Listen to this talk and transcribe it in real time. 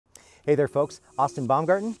Hey there folks, Austin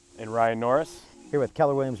Baumgarten And Ryan Norris. here with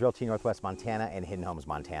Keller Williams Realty Northwest Montana and Hidden Homes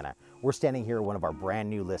Montana. We're standing here at one of our brand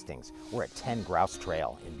new listings. We're at 10 Grouse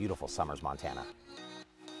Trail in beautiful Somers, Montana.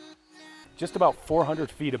 Just about 400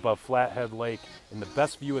 feet above Flathead Lake in the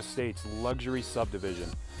Best View Estates luxury subdivision.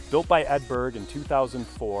 Built by Ed Berg in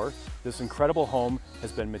 2004, this incredible home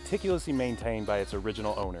has been meticulously maintained by its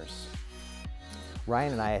original owners.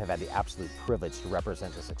 Ryan and I have had the absolute privilege to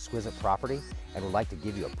represent this exquisite property and would like to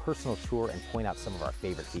give you a personal tour and point out some of our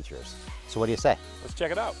favorite features. So what do you say? Let's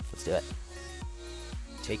check it out. Let's do it.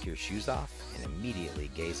 Take your shoes off and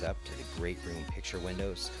immediately gaze up to the great room picture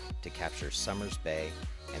windows to capture Somers Bay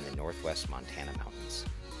and the Northwest Montana mountains.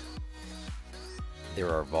 There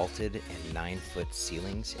are vaulted and 9-foot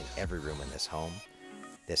ceilings in every room in this home.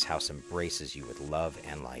 This house embraces you with love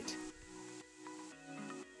and light.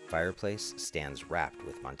 Fireplace stands wrapped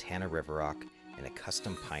with Montana river rock and a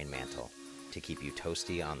custom pine mantle to keep you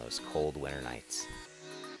toasty on those cold winter nights.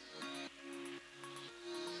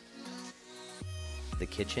 The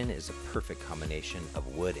kitchen is a perfect combination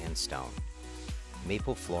of wood and stone.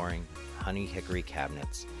 Maple flooring, honey hickory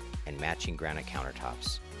cabinets, and matching granite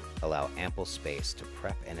countertops allow ample space to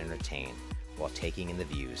prep and entertain while taking in the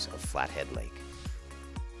views of Flathead Lake.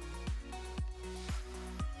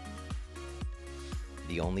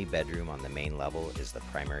 The only bedroom on the main level is the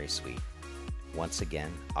primary suite, once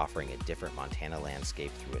again offering a different Montana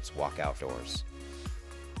landscape through its walkout doors.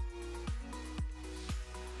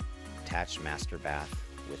 Attached master bath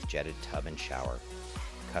with jetted tub and shower,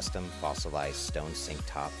 custom fossilized stone sink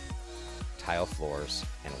top, tile floors,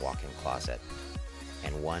 and walk-in closet.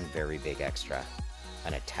 And one very big extra,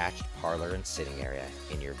 an attached parlor and sitting area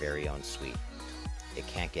in your very own suite. It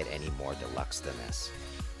can't get any more deluxe than this.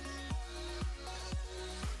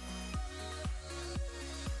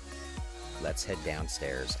 Let's head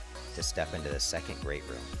downstairs to step into the second great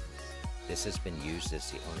room. This has been used as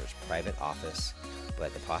the owner's private office,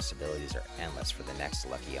 but the possibilities are endless for the next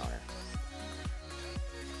lucky owner.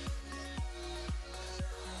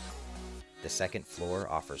 The second floor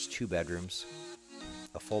offers 2 bedrooms,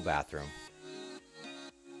 a full bathroom,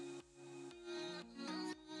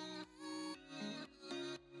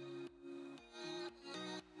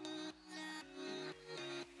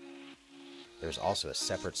 there's also a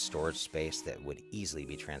separate storage space that would easily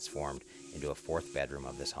be transformed into a 4th bedroom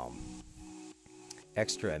of this home.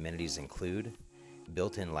 Extra amenities include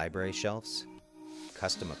built-in library shelves,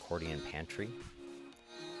 custom accordion pantry,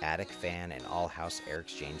 attic fan and all-house air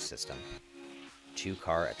exchange system,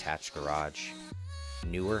 2-car attached garage,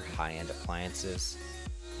 newer high-end appliances,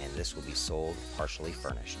 and this will be sold partially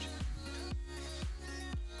furnished.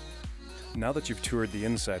 Now that you've toured the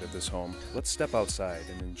inside of this home, let's step outside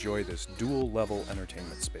and enjoy this dual-level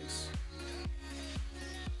entertainment space.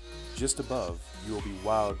 Just above, you will be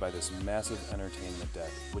wowed by this massive entertainment deck,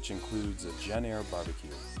 which includes a Gen Air barbecue.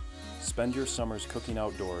 Spend your summers cooking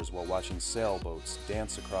outdoors while watching sailboats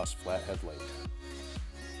dance across Flathead Lake.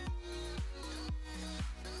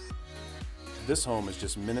 This home is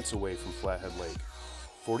just minutes away from Flathead Lake,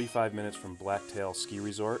 45 minutes from Blacktail Ski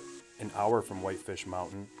Resort, an hour from Whitefish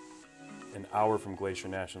Mountain, an hour from Glacier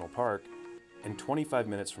National Park, and 25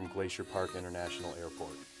 minutes from Glacier Park International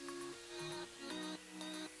Airport.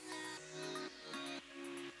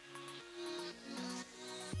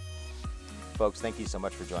 Folks, thank you so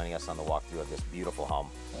much for joining us on the walkthrough of this beautiful home.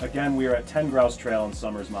 Again, we are at 10 Grouse Trail in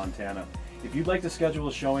Somers, Montana. If you'd like to schedule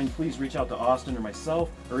a showing, please reach out to Austin or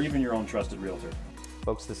myself, or even your own trusted realtor.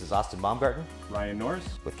 Folks, this is Austin Baumgarten Ryan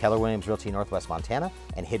Norris with Keller Williams Realty Northwest Montana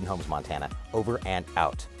and Hidden Homes Montana. Over and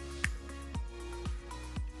out.